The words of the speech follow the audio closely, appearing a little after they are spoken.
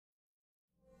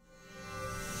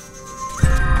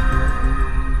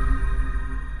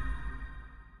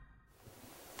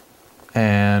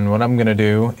what I'm gonna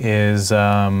do is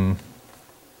I'm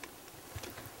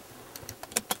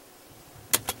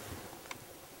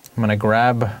gonna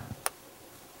grab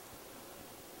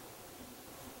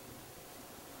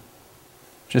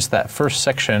just that first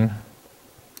section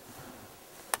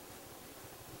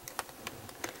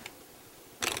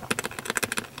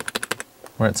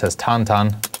where it says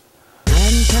Tantan.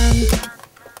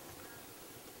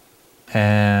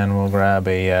 And we'll grab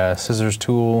a scissors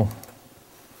tool.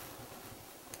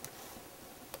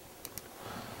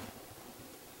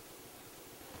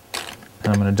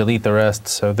 And I'm going to delete the rest.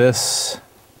 So this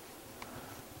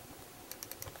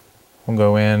will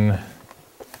go in,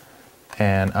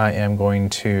 and I am going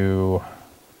to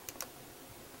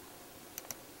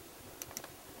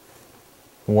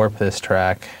warp this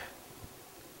track.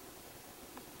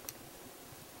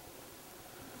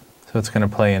 So it's going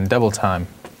to play in double time,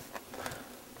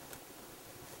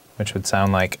 which would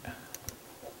sound like,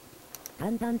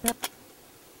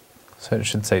 so it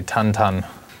should say tan tan.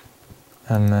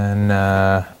 And then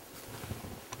the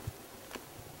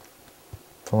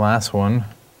last one,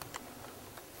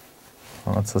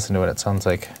 well, let's listen to what it sounds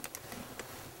like.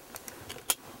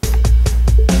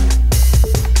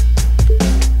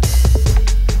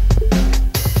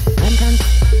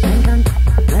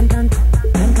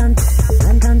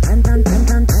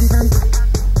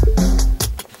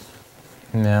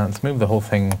 Now let's move the whole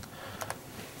thing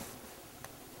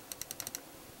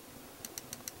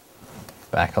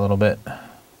back a little bit.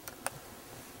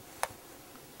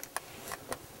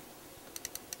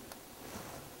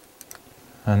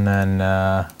 And then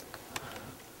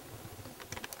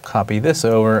copy this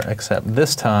over, except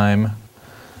this time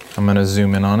I'm going to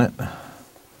zoom in on it.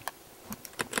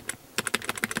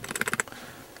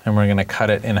 And we're going to cut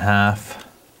it in half.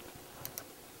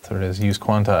 So it is use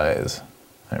quantize.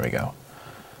 There we go.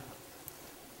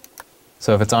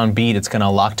 So if it's on beat, it's going to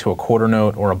lock to a quarter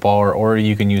note or a bar, or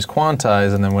you can use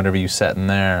quantize, and then whatever you set in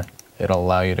there, it'll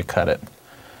allow you to cut it.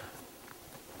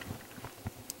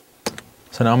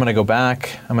 So now I'm going to go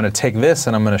back, I'm going to take this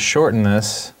and I'm going to shorten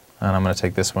this, and I'm going to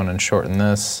take this one and shorten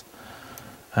this,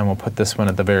 and we'll put this one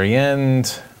at the very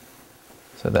end.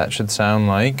 So that should sound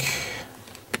like,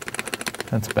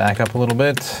 let's back up a little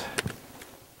bit.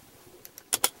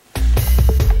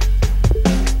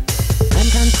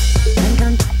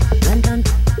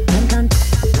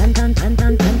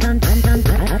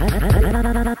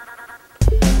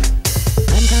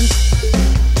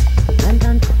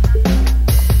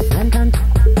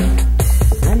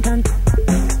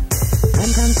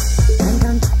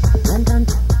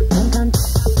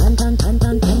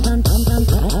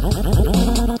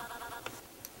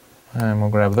 And we'll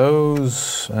grab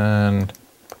those and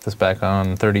put this back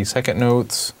on 30-second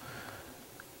notes.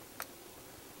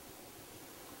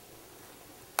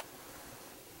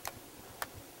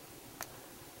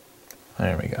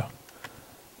 There we go.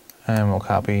 And we'll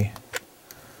copy.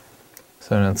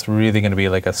 So now it's really going to be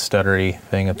like a stuttery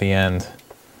thing at the end.